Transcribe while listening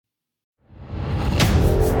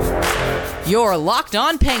You're Locked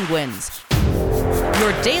On Penguins,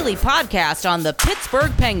 your daily podcast on the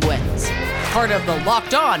Pittsburgh Penguins, part of the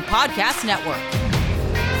Locked On Podcast Network.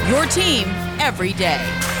 Your team every day.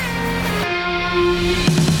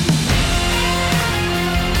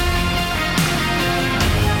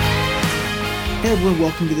 Hey everyone,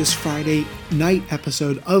 welcome to this Friday night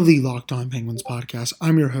episode of the Locked On Penguins podcast.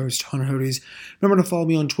 I'm your host, Hunter Hodes. Remember to follow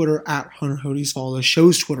me on Twitter at Hunter Hodes. Follow the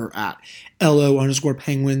show's Twitter at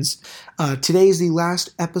LO_Penguins. Today is the last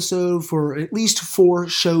episode for at least 4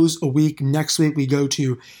 shows a week. Next week we go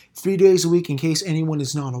to 3 days a week in case anyone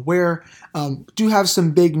is not aware. Do have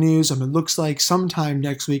some big news. It looks like sometime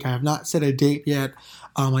next week. I have not set a date yet.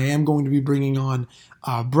 I am going to be bringing on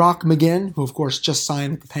Brock McGinn, who of course just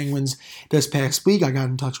signed with the Penguins this past week. I got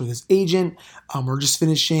in touch with his agent. We're just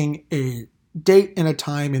finishing a date and a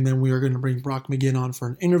time, and then we are going to bring Brock McGinn on for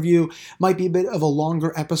an interview. Might be a bit of a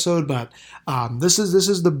longer episode, but this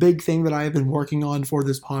is the big thing that I have been working on for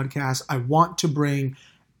this podcast. I want to bring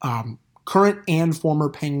current and former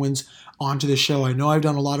Penguins onto the show. I know I've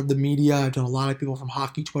done a lot of the media, I've done a lot of people from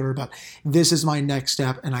hockey Twitter, but this is my next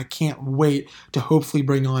step, and I can't wait to hopefully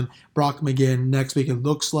bring on Brock McGinn next week. It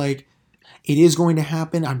looks like it is going to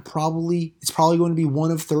happen. It's probably going to be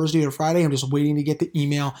one of Thursday or Friday. I'm just waiting to get the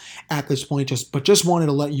email at this point. Just wanted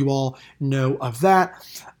to let you all know of that.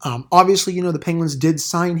 Obviously, the Penguins did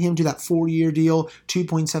sign him to that 4-year deal,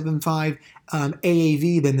 2.75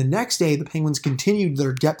 AAV. Then the next day, the Penguins continued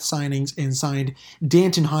their depth signings and signed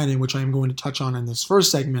Danton Heinen, which I'm going to touch on in this first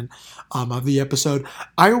segment of the episode.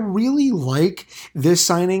 I really like this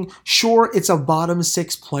signing. Sure, it's a bottom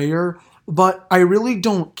 6 player, but I really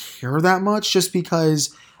don't care that much just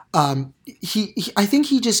because I think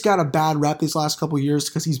he just got a bad rep these last couple of years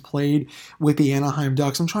because he's played with the Anaheim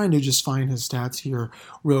Ducks. I'm trying to just find his stats here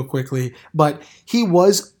real quickly. But he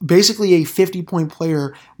was basically a 50-point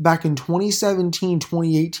player back in 2017,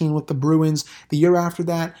 2018 with the Bruins. The year after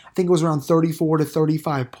that, I think it was around 34 to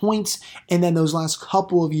 35 points. And then those last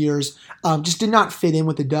couple of years just did not fit in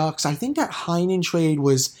with the Ducks. I think that Heinen trade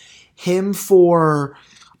was him for,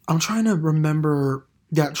 I'm trying to remember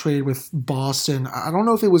that trade with Boston. I don't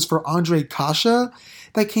know if it was for Ondrej Kase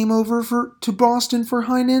that came over to Boston for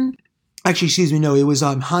Heinen. Actually, excuse me, no, it was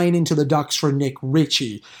Heinen to the Ducks for Nick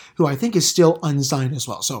Ritchie, who I think is still unsigned as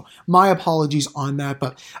well. So my apologies on that.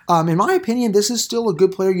 But in my opinion, this is still a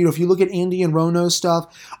good player. If you look at Andy and Rono's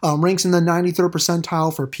stuff, ranks in the 93rd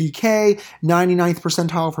percentile for PK, 99th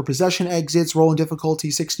percentile for possession exits, role and difficulty,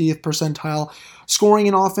 60th percentile, scoring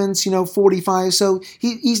in offense, 45. So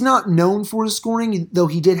he's not known for his scoring, though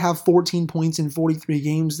he did have 14 points in 43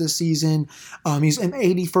 games this season. He's an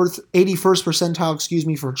 81st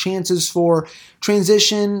percentile, for chances for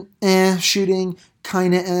transition, shooting,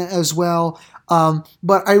 kind of as well.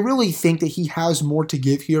 But I really think that he has more to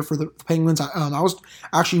give here for the Penguins. I was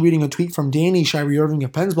actually reading a tweet from Danny Shirey Irving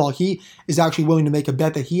of Pennsball. He is actually willing to make a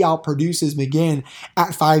bet that he outproduces McGinn at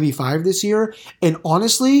 5v5 this year. And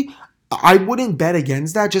honestly, I wouldn't bet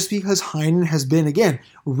against that just because Heinen has been, again,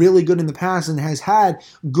 really good in the past and has had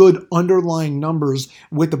good underlying numbers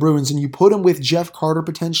with the Bruins. And you put him with Jeff Carter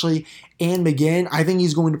potentially and McGinn, I think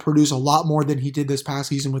he's going to produce a lot more than he did this past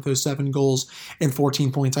season with those 7 goals and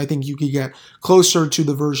 14 points. I think you could get closer to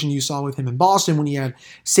the version you saw with him in Boston when he had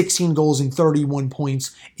 16 goals and 31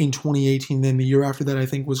 points in 2018. Then the year after that, I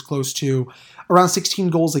think, was close to around 16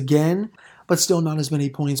 goals again, but still not as many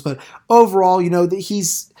points. But overall, that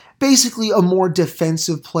he's basically a more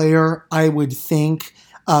defensive player, I would think,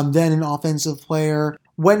 than an offensive player.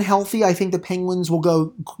 When healthy, I think the Penguins will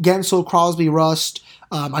go Gensel, Crosby, Rust.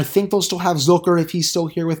 I think they'll still have Zucker if he's still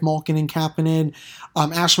here with Malkin and Kapanen.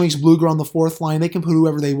 Ashley makes Blueger on the 4th line. They can put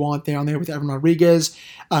whoever they want there on there with Evan Rodriguez.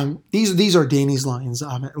 These are Danny's lines,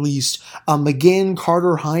 at least. McGinn,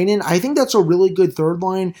 Carter, Heinen. I think that's a really good 3rd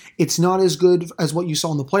line. It's not as good as what you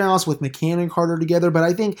saw in the playoffs with McCann and Carter together, but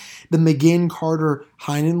I think the McGinn, Carter,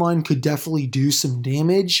 Heinen line could definitely do some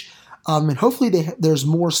damage. And hopefully there's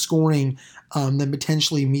more scoring than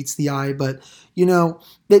potentially meets the eye. But,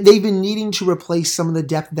 they've been needing to replace some of the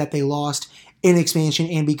depth that they lost in expansion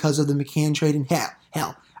and because of the McCann trade. And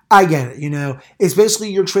hell, I get it, It's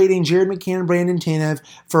basically you're trading Jared McCann and Brandon Tanev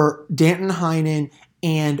for Danton Heinen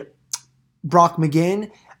and Brock McGinn.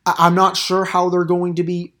 I'm not sure how they're going to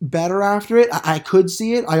be better after it. I could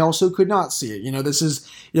see it. I also could not see it. This is,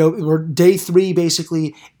 we're day 3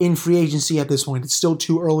 basically in free agency at this point. It's still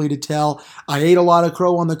too early to tell. I ate a lot of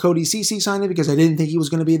crow on the Cody Ceci signing because I didn't think he was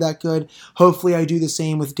going to be that good. Hopefully I do the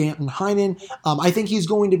same with Danton Heinen. I think he's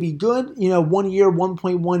going to be good. 1 year,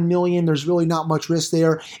 $1.1 million. There's really not much risk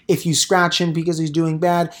there. If you scratch him because he's doing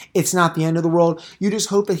bad, it's not the end of the world. You just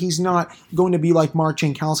hope that he's not going to be like Mark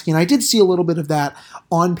Jankowski. And I did see a little bit of that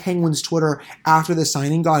on Penguins Twitter after the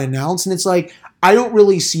signing got announced. And it's like, I don't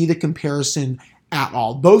really see the comparison at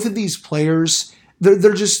all. Both of these players,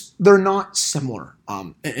 they're not similar,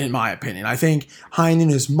 in my opinion. I think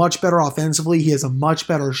Heinen is much better offensively. He has a much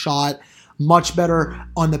better shot, much better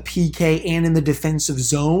on the PK and in the defensive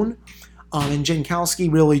zone. And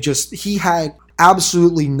Jankowski really he had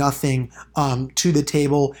absolutely nothing to the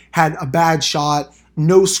table, had a bad shot,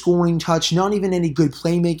 no scoring touch, not even any good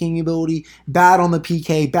playmaking ability, bad on the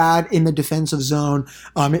PK, bad in the defensive zone.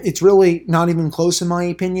 It's really not even close in my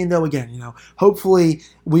opinion, though. Again, hopefully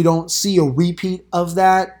we don't see a repeat of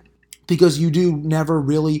that because you do never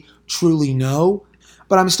really truly know.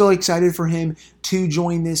 But I'm still excited for him to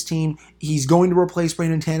join this team. He's going to replace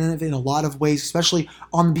Brandon Tanev in a lot of ways, especially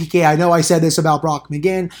on the PK. I know I said this about Brock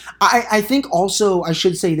McGinn. I think also I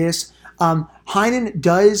should say this. Heinen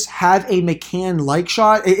does have a McCann-like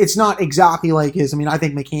shot. It's not exactly like his. I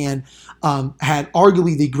think McCann had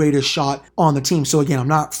arguably the greatest shot on the team. So again, I'm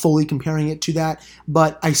not fully comparing it to that,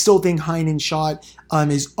 but I still think Heinen's shot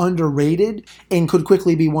is underrated and could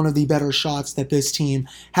quickly be one of the better shots that this team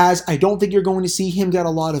has. I don't think you're going to see him get a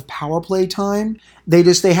lot of power play time. They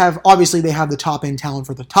have the top end talent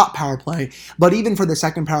for the top power play, but even for the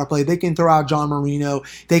second power play, they can throw out John Marino,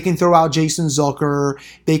 they can throw out Jason Zucker,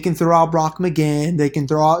 they can throw out Brock McGinn, they can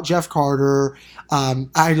throw out Jeff Carter. I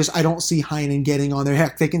don't see Heinen getting on there.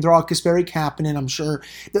 Heck, they can throw out Kasperi Kapanen. I'm sure.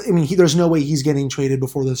 There's no way he's getting traded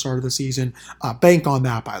before the start of the season. Bank on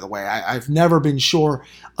that, by the way. I've never been sure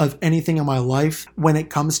of anything in my life when it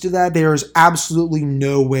comes to that. There's absolutely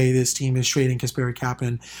no way this team is trading Kasperi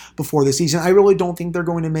Kapanen before the season. I really don't think they're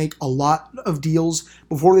going to make a lot of deals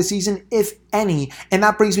before the season, if any. And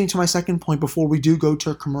that brings me to my second point before we do go to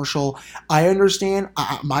a commercial. I understand,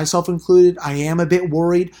 myself included, I am a bit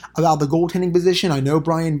worried about the goaltending position. I know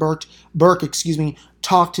Brian Burke,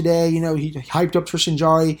 talked today. He hyped up Tristan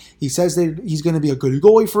Jarry. He says that he's going to be a good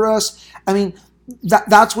goalie for us.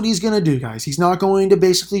 That's what he's going to do, guys. He's not going to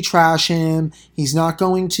basically trash him. He's not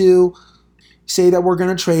going to say that we're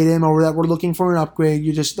going to trade him or that we're looking for an upgrade.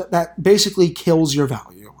 That basically kills your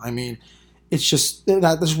value. It's just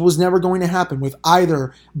that this was never going to happen with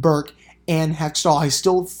either Burke and Hextall. I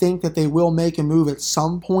still think that they will make a move at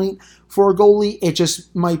some point for a goalie. It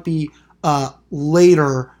just might be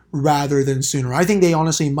later rather than sooner. I think they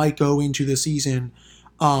honestly might go into the season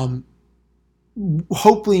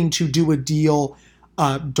hoping to do a deal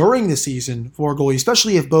during the season for a goalie,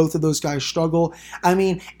 especially if both of those guys struggle.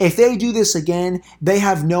 If they do this again, they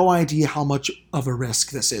have no idea how much of a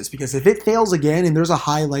risk this is, because if it fails again, and there's a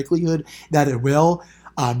high likelihood that it will,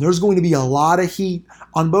 there's going to be a lot of heat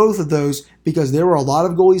on both of those because there were a lot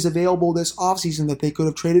of goalies available this offseason that they could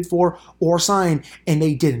have traded for or signed, and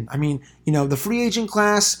they didn't. The free agent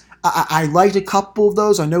class, I liked a couple of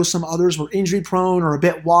those. I know some others were injury prone or a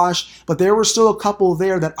bit washed, but there were still a couple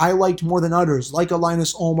there that I liked more than others, like a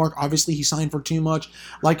Linus Ullmark. Obviously, he signed for too much,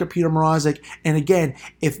 like a Peter Mrazek. And again,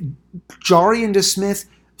 if Jarry and DeSmith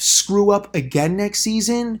screw up again next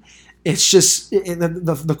season, it's just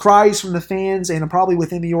the cries from the fans and probably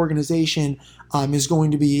within the organization is going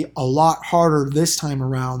to be a lot harder this time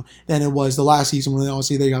around than it was the last season when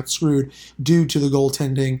obviously they got screwed due to the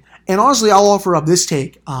goaltending. And honestly, I'll offer up this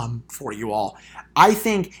take for you all. I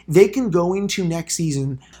think they can go into next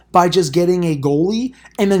season by just getting a goalie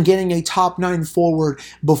and then getting a top 9 forward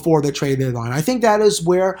before the trade deadline. I think that is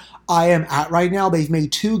where I am at right now. They've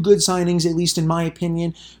made 2 good signings, at least in my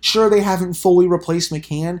opinion. Sure, they haven't fully replaced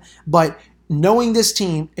McCann, but knowing this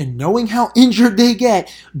team and knowing how injured they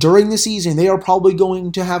get during the season, they are probably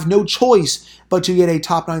going to have no choice but to get a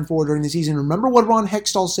top 9 forward during the season. Remember what Ron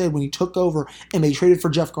Hextall said when he took over and they traded for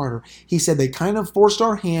Jeff Carter. He said they kind of forced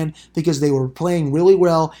our hand because they were playing really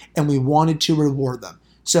well and we wanted to reward them.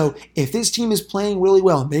 So if this team is playing really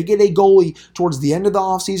well and they get a goalie towards the end of the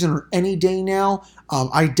offseason or any day now,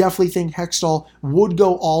 I definitely think Hextall would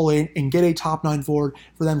go all in and get a top 9 forward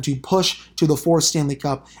for them to push to the 4th Stanley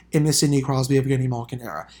Cup in the Sidney Crosby, Evgeny Malkin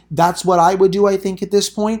era. That's what I would do, I think, at this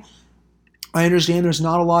point. I understand there's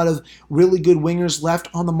not a lot of really good wingers left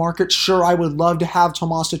on the market. Sure, I would love to have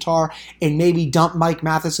Tomas Tatar and maybe dump Mike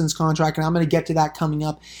Matheson's contract, and I'm going to get to that coming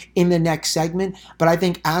up in the next segment. But I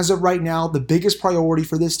think as of right now, the biggest priority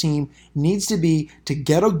for this team needs to be to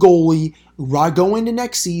get a goalie, go into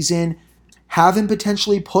next season, have him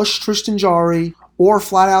potentially push Tristan Jarry or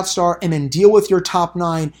flat out start, and then deal with your top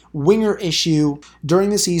 9 winger issue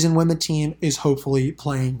during the season when the team is hopefully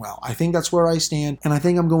playing well. I think that's where I stand, and I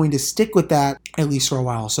think I'm going to stick with that at least for a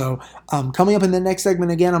while. So coming up in the next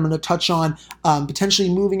segment, again, I'm going to touch on potentially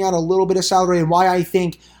moving out a little bit of salary and why I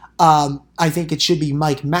think it should be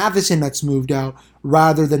Mike Matheson that's moved out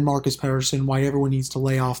rather than Marcus Pettersson, why everyone needs to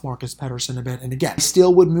lay off Marcus Pettersson a bit. And again, I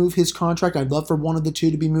still would move his contract. I'd love for one of the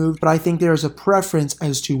two to be moved, but I think there's a preference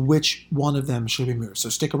as to which one of them should be moved. So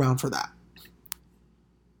stick around for that.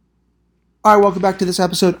 All right, welcome back to this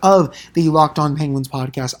episode of the Locked On Penguins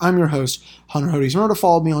podcast. I'm your host, Hunter Hodes. Remember to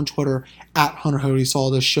follow me on Twitter at Hunter Hodes.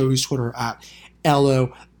 Follow the show's Twitter at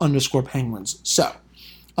LO_Penguins. So,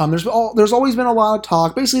 there's always been a lot of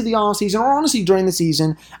talk, basically the offseason, or honestly during the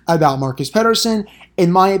season, about Marcus Pettersson.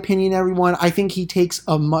 In my opinion, everyone, I think he takes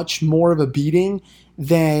a much more of a beating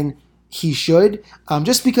than he should,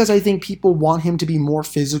 just because I think people want him to be more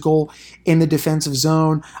physical in the defensive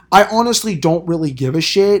zone. I honestly don't really give a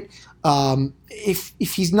shit. If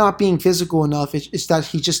he's not being physical enough, it's that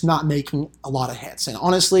he's just not making a lot of hits. And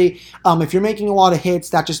honestly, if you're making a lot of hits,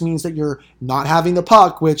 that just means that you're not having the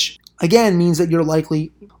puck, which again means that you're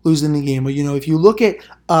likely losing the game. But if you look at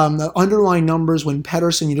the underlying numbers when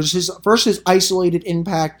Pettersson, just his isolated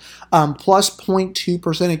impact, plus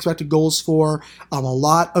 0.2% expected goals for, a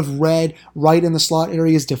lot of red right in the slot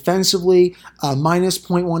areas defensively, minus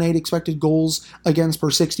 0.18 expected goals against per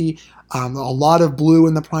 60. A lot of blue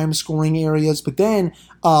in the prime scoring areas. But then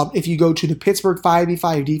if you go to the Pittsburgh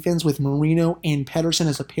 5v5 defense with Marino and Pettersson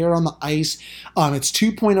as a pair on the ice, it's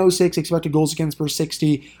 2.06 expected goals against per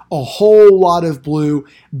 60, a whole lot of blue,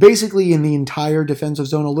 basically in the entire defensive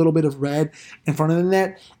zone, a little bit of red in front of the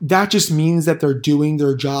net. That just means that they're doing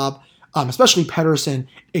their job, especially Pettersson,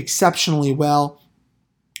 exceptionally well.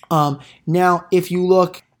 Now, if you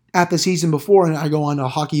look at the season before, and I go on to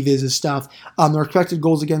Hockey Viz's stuff, their expected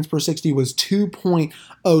goals against per 60 was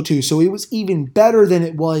 2.02. So it was even better than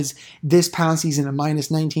it was this past season at minus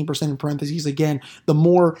 19% in parentheses. Again, the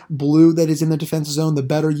more blue that is in the defensive zone, the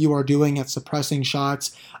better you are doing at suppressing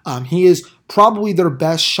shots. He is probably their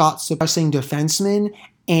best shot suppressing defenseman,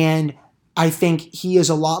 and I think he is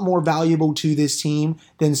a lot more valuable to this team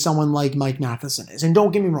than someone like Mike Matheson is. And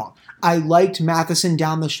don't get me wrong, I liked Matheson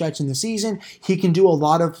down the stretch in the season. He can do a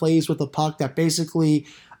lot of plays with the puck that basically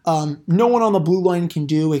no one on the blue line can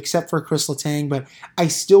do except for Chris Letang, but I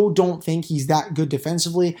still don't think he's that good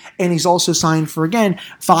defensively. And he's also signed for, again,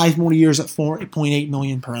 5 more years at $4.8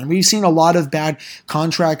 million per annum. We've seen a lot of bad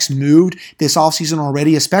contracts moved this offseason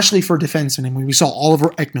already, especially for defensemen. I mean, we saw Oliver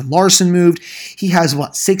Ekman-Larsson moved. He has,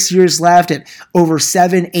 6 years left at over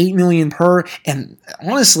 $7-8 million per. And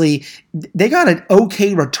honestly, they got an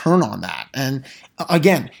okay return on that. And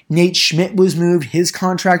again, Nate Schmidt was moved. His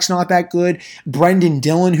contract's not that good. Brendan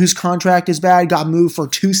Dillon, whose contract is bad, got moved for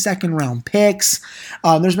 2 second-round picks.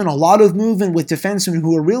 There's been a lot of movement with defensemen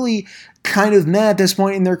who are really kind of meh at this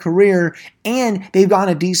point in their career, and they've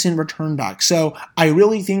gotten a decent return back. So I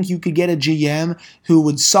really think you could get a GM who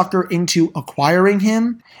would sucker into acquiring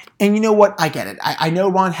him. And you know what? I get it. I know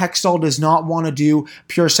Ron Hextall does not want to do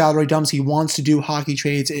pure salary dumps. He wants to do hockey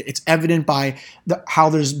trades. It's evident by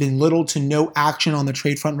how there's been little to no action on the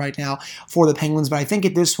trade front right now for the Penguins. But I think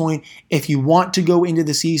at this point, if you want to go into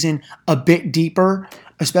the season a bit deeper,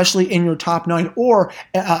 especially in your top 9, or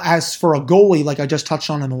as for a goalie, like I just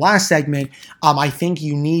touched on in the last segment, I think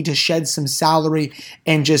you need to shed some salary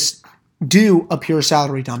and just do a pure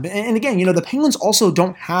salary dump. And again, the Penguins also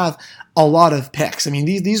don't have a lot of picks. I mean,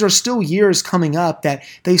 these are still years coming up that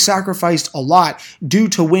they sacrificed a lot due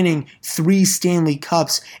to winning 3 Stanley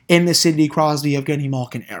Cups in the Sidney Crosby, Evgeny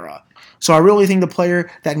Malkin era. So I really think the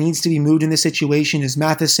player that needs to be moved in this situation is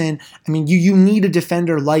Matheson. I mean, you need a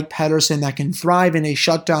defender like Pettersson that can thrive in a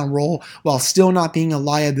shutdown role while still not being a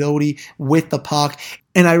liability with the puck.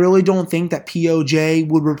 And I really don't think that POJ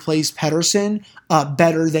would replace Pettersson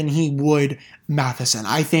better than he would Matheson.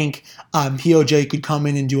 I think POJ could come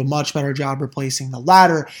in and do a much better job replacing the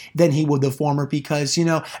latter than he would the former because,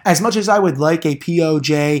 as much as I would like a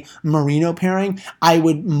POJ Marino pairing, I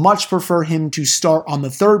would much prefer him to start on the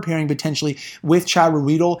third pairing potentially with Chad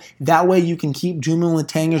Ruhwedel. That way you can keep Dumoulin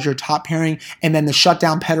Letang as your top pairing and then the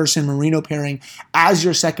shutdown Pettersson Marino pairing as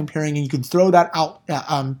your second pairing, and you can throw that out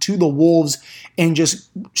to the Wolves and just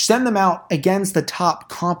just send them out against the top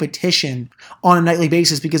competition on a nightly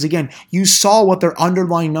basis because, again, you saw what their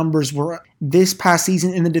underlying numbers were this past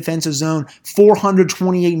season in the defensive zone.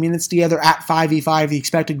 428 minutes together at 5v5. The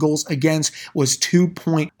expected goals against was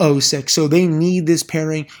 2.06. So they need this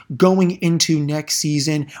pairing going into next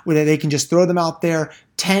season where they can just throw them out there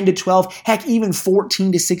 10 to 12, heck, even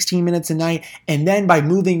 14 to 16 minutes a night. And then by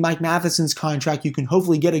moving Mike Matheson's contract, you can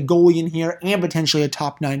hopefully get a goalie in here and potentially a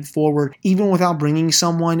top 9 forward, even without bringing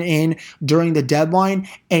someone in during the deadline.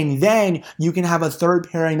 And then you can have a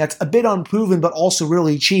third pairing that's a bit unproven, but also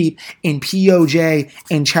really cheap in POJ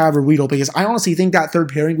and Chad Riedel, because I honestly think that third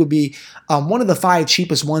pairing would be one of the 5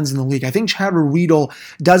 cheapest ones in the league. I think Chad Riedel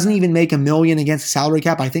doesn't even make $1 million against the salary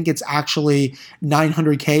cap. I think it's actually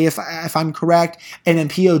 $900K if I'm correct. And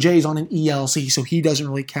then POJ is on an ELC, so he doesn't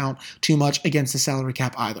really count too much against the salary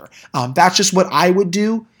cap either. That's just what I would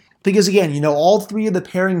do. Because again, all 3 of the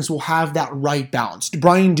pairings will have that right balance.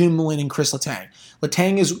 Brian Dumoulin and Chris Letang.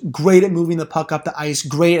 Letang is great at moving the puck up the ice,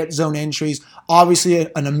 great at zone entries, obviously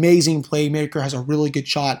an amazing playmaker, has a really good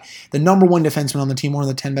shot. The number 1 defenseman on the team, one of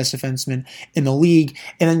the 10 best defensemen in the league.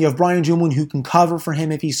 And then you have Brian Dumoulin who can cover for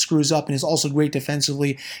him if he screws up and is also great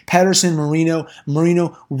defensively. Pettersson,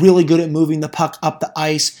 Marino, really good at moving the puck up the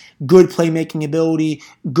ice, good playmaking ability,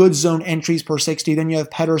 good zone entries per 60. Then you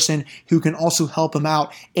have Pettersson who can also help him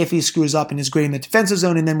out if he screws up and is great in the defensive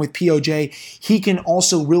zone. And then with POJ, he can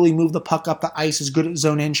also really move the puck up the ice, is good at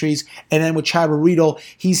zone entries. And then with Chad Riedel,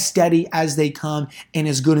 he's steady as they come and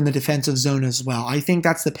is good in the defensive zone as well. I think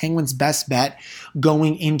that's the Penguins' best bet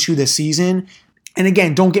going into the season. And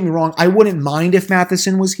again, don't get me wrong, I wouldn't mind if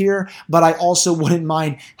Matheson was here, but I also wouldn't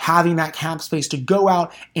mind having that cap space to go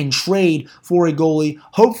out and trade for a goalie.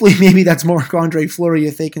 Hopefully, maybe that's Marc-Andre Fleury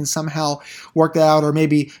if they can somehow work that out, or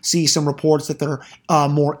maybe see some reports that they're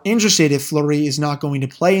more interested if Fleury is not going to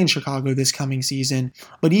play in Chicago this coming season.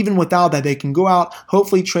 But even without that, they can go out,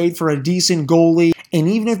 hopefully trade for a decent goalie. And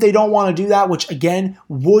even if they don't want to do that, which again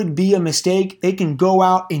would be a mistake, they can go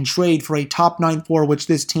out and trade for a top 9 forward, which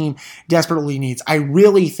this team desperately needs. I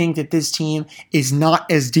really think that this team is not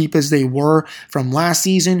as deep as they were from last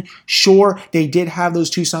season. Sure, they did have those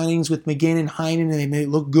 2 signings with McGinn and Heinen, and they may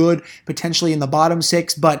look good potentially in the bottom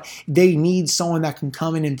 6, but they need someone that can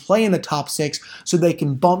come in and play in the top 6 so they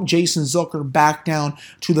can bump Jason Zucker back down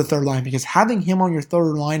to the third line, because having him on your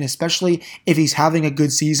third line, especially if he's having a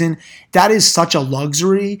good season, that is such a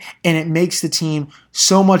luxury, and it makes the team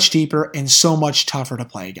so much deeper and so much tougher to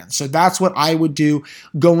play against. So that's what I would do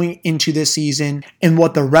going into this season and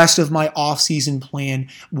what the rest of my offseason plan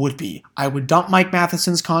would be. I would dump Mike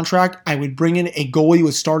Matheson's contract. I would bring in a goalie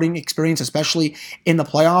with starting experience, especially in the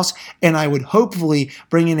playoffs, and I would hopefully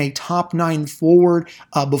bring in a top 9 forward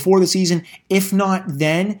before the season. If not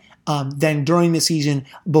then during the season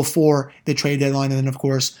before the trade deadline, and then of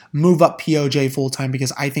course move up POJ full-time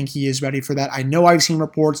because I think he is ready for that. I know I've seen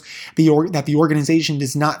reports that the organization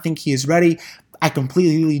does not think he is ready. I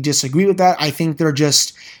completely disagree with that. I think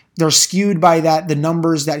they're skewed by the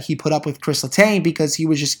numbers that he put up with Chris Letang because he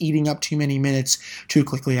was just eating up too many minutes too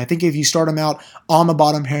quickly. I think if you start him out on the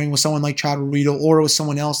bottom pairing with someone like Chad Riedel or with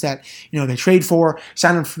someone else that they trade for,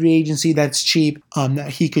 sign in free agency that's cheap, that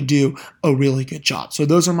he could do a really good job. So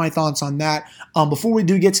those are my thoughts on that. Before we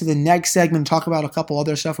do get to the next segment, talk about a couple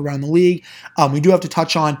other stuff around the league, we do have to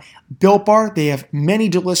touch on Built Bar. They have many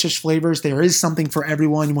delicious flavors. There is something for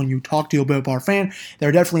everyone. When you talk to a Built Bar fan,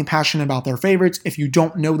 they're definitely passionate about their favorites. If you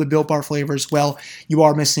don't know the Built Bar flavors, well, you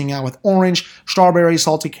are missing out with orange, strawberry,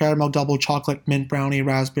 salted caramel, double chocolate, mint brownie,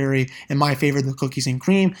 raspberry, and my favorite, the cookies and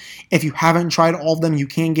cream. If you haven't tried all of them, you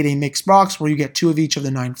can get a mixed box where you get 2 of each of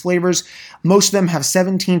the 9 flavors. Most of them have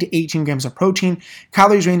 17 to 18 grams of protein,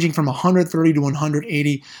 calories ranging from 130 to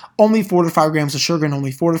 180, only 4 to 5 grams of sugar, and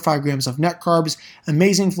only 4 to 5 grams of net carbs.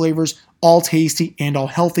 Amazing flavors, all tasty and all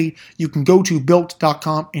healthy. You can go to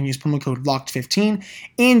built.com and use promo code LOCKED15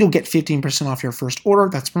 and you'll get 15% off your first order.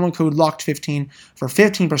 That's promo code LOCKED15 for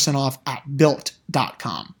 15% off at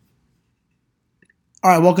built.com.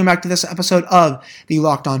 All right, welcome back to this episode of the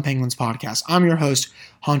Locked On Penguins podcast. I'm your host,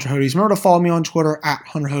 Hunter Hodes. Remember to follow me on Twitter at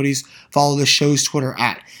Hunter Hodes. Follow the show's Twitter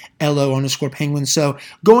at LO_Penguins. So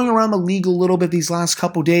going around the league a little bit these last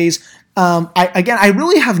couple days, I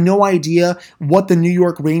really have no idea what the New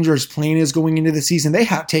York Rangers' plan is going into the season. They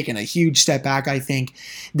have taken a huge step back, I think,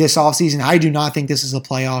 this offseason. I do not think this is a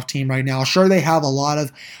playoff team right now. Sure, they have a lot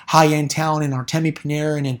of high-end talent in Artemi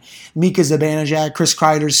Panarin and Mika Zibanejad. Chris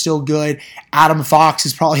Kreider's still good. Adam Fox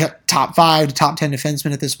is probably a top 5 to top 10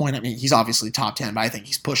 defenseman at this point. I mean, he's obviously top 10, but I think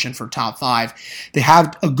he's pushing for top 5. They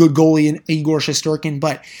have a good goalie in Igor Shesterkin,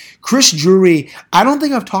 but Chris Drury, I don't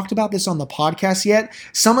think I've talked about this on the podcast yet.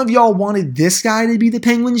 Some of y'all wanted this guy to be the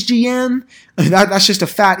Penguins GM. That's just a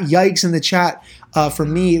fat yikes in the chat. For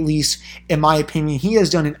me, at least, in my opinion, he has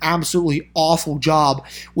done an absolutely awful job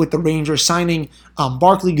with the Rangers, signing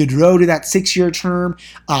Barclay Goodrow to that 6-year term,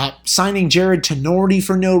 signing Jared Tenorti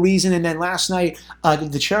for no reason, and then last night,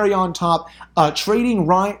 the cherry on top, trading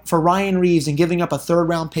for Ryan Reeves and giving up a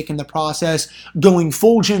 3rd-round pick in the process, going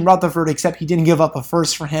full Jim Rutherford, except he didn't give up a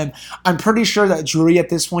first for him. I'm pretty sure that Drury at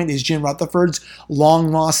this point is Jim Rutherford's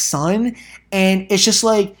long-lost son, and it's just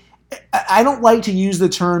like, I don't like to use the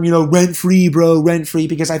term, rent-free, bro, rent-free,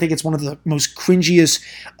 because I think it's one of the most cringiest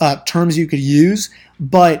terms you could use.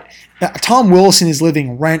 But Tom Wilson is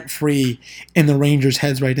living rent-free in the Rangers'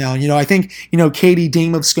 heads right now. I think, Katie,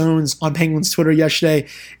 Dame of Scones, on Penguins Twitter yesterday,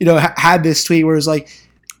 had this tweet where it's like,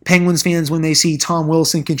 Penguins fans, when they see Tom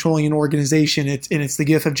Wilson controlling an organization, it's the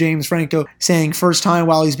gif of James Franco saying first time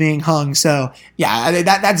while he's being hung. So yeah,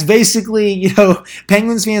 that's basically,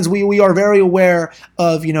 Penguins fans, we are very aware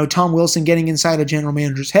of, Tom Wilson getting inside a general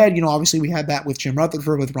manager's head. Obviously we had that with Jim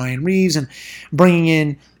Rutherford, with Ryan Reeves, and bringing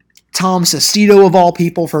in Tom Sestito of all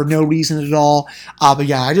people for no reason at all. But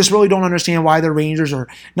yeah, I just really don't understand why the Rangers are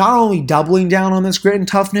not only doubling down on this grit and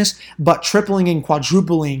toughness, but tripling and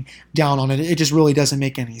quadrupling down on it. It just really doesn't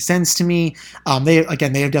make any sense to me. They have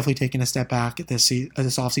definitely taken a step back this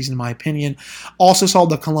offseason, in my opinion. Also saw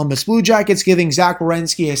the Columbus Blue Jackets giving Zach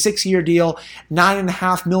Werenski a 6-year deal,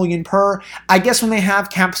 $9.5 million per. I guess when they have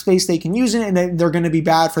cap space, they can use it, and they're going to be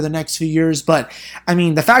bad for the next few years. But I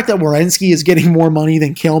mean, the fact that Werenski is getting more money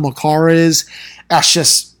than Cale Makar is,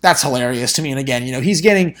 that's hilarious to me. And again, he's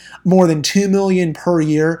getting more than $2 million per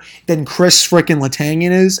year than Chris frickin' Letang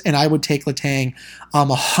is, and I would take Letang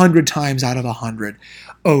 100 times out of 100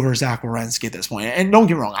 over Zach Werenski at this point. And don't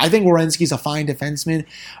get me wrong, I think Werenski's a fine defenseman,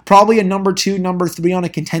 probably a number 2, number 3 on a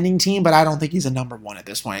contending team, but I don't think he's a number 1 at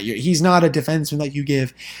this point. He's not a defenseman that you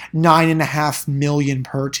give $9.5 million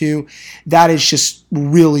per to. That is just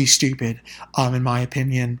really stupid, in my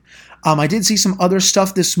opinion. I did see some other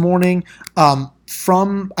stuff this morning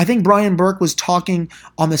from, I think Brian Burke was talking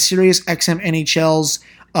on the SiriusXM NHL's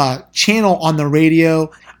channel on the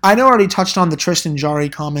radio. I know I already touched on the Tristan Jarry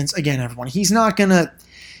comments. Again, everyone, he's not gonna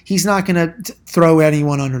throw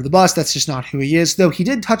anyone under the bus. That's just not who he is. Though he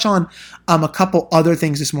did touch on a couple other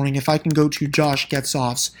things this morning. If I can go to Josh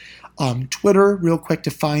Getzoff's Twitter real quick to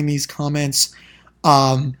find these comments.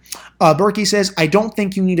 Berkey says, I don't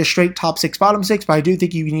think you need a straight top 6, bottom 6, but I do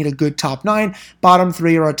think you need a good top 9, bottom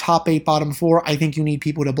 3, or a top 8, bottom 4. I think you need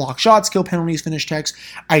people to block shots, kill penalties, finish checks.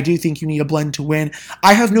 I do think you need a blend to win.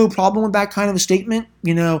 I have no problem with that kind of a statement.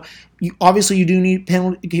 Obviously you do need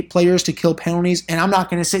players to kill penalties, and I'm not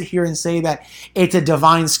going to sit here and say that it's a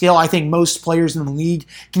divine skill. I think most players in the league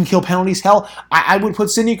can kill penalties. Hell, I would put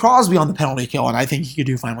Sidney Crosby on the penalty kill, and I think he could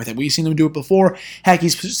do fine with it. We've seen him do it before. Heck,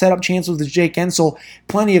 he's set up chances with Jake Gensel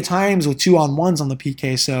plenty of times with 2-on-1s on the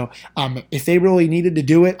PK, so if they really needed to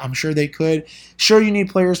do it, I'm sure they could. Sure, you need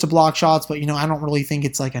players to block shots, but I don't really think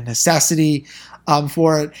it's like a necessity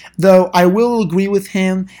for it. Though I will agree with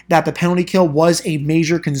him that the penalty kill was a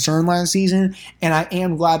major concern last season, and I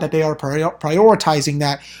am glad that they are prioritizing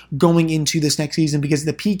that going into this next season, because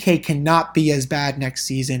the PK cannot be as bad next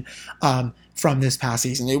season from this past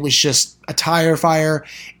season. It was just a tire fire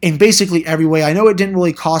in basically every way. I know it didn't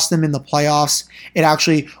really cost them in the playoffs. It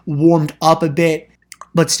actually warmed up a bit,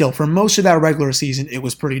 but still, for most of that regular season, it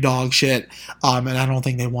was pretty dog shit, and I don't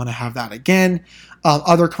think they want to have that again.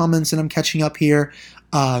 Other comments that I'm catching up here.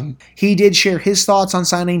 He did share his thoughts on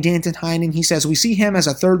signing Danton Heinen. He says, we see him as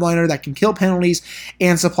a third liner that can kill penalties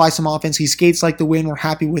and supply some offense. He skates like the wind. We're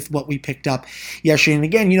happy with what we picked up yesterday. And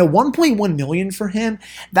again, $1.1 million for him,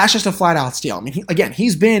 that's just a flat out steal. I mean,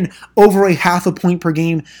 he's been over a half a point per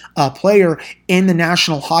game player in the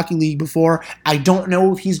National Hockey League before. I don't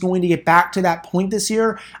know if he's going to get back to that point this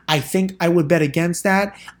year. I think I would bet against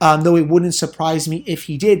that, though it wouldn't surprise me if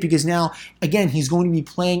he did, because now, again, he's going to be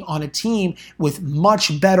playing on a team with much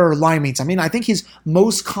better line mates. I mean, I think his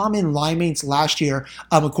most common line mates last year,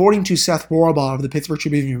 according to Seth Rorabaugh of the Pittsburgh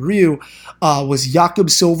Tribune Review, was Jakob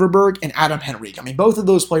Silverberg and Adam Henrique. I mean, both of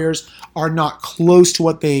those players are not close to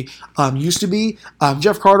what they used to be.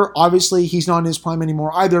 Jeff Carter, obviously, he's not in his prime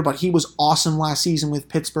anymore either, but he was awesome last season with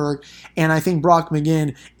Pittsburgh, and I think Brock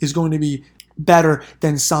McGinn is going to be better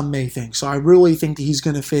than some may think. So I really think that he's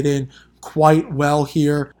going to fit in quite well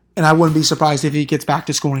here. And I wouldn't be surprised if he gets back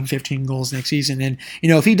to scoring 15 goals next season. And,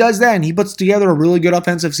 if he does that and he puts together a really good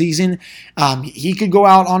offensive season, he could go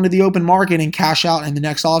out onto the open market and cash out in the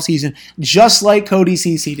next offseason, just like Cody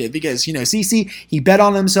Ceci did. Because, Ceci, he bet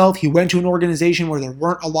on himself. He went to an organization where there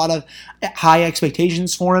weren't a lot of high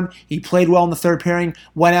expectations for him. He played well in the third pairing,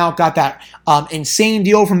 went out, got that insane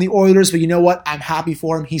deal from the Oilers. But you know what? I'm happy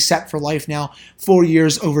for him. He's set for life now. 4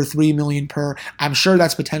 years, over $3 million per. I'm sure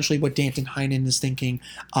that's potentially what Danton Heinen is thinking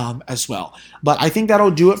as well. But I think that'll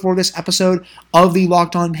do it for this episode of the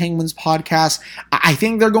Locked On Penguins podcast. I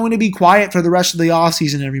think they're going to be quiet for the rest of the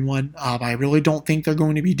offseason, everyone. I really don't think they're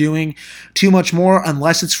going to be doing too much more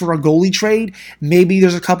unless it's for a goalie trade. Maybe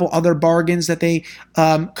there's a couple other bargains that they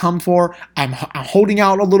come for. I'm holding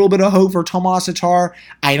out a little bit of hope for Tomas Tatar.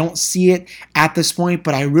 I don't see it at this point,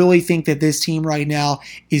 but I really think that this team right now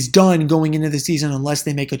is done going into the season unless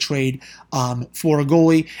they make a trade for a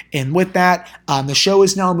goalie. And with that, the show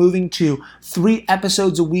is now moving to 3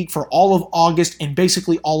 episodes a week for all of August and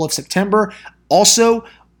basically all of September. Also,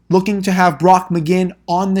 looking to have Brock McGinn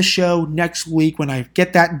on the show next week. When I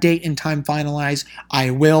get that date and time finalized,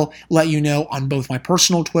 I will let you know on both my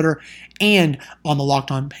personal Twitter and on the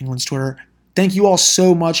Locked On Penguins Twitter. Thank you all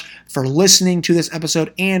so much for listening to this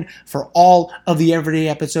episode and for all of the everyday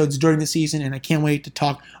episodes during the season. And I can't wait to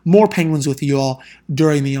talk more Penguins with you all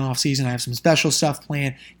during the off season. I have some special stuff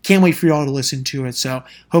planned. Can't wait for you all to listen to it. So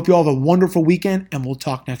hope you all have a wonderful weekend, and we'll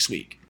talk next week.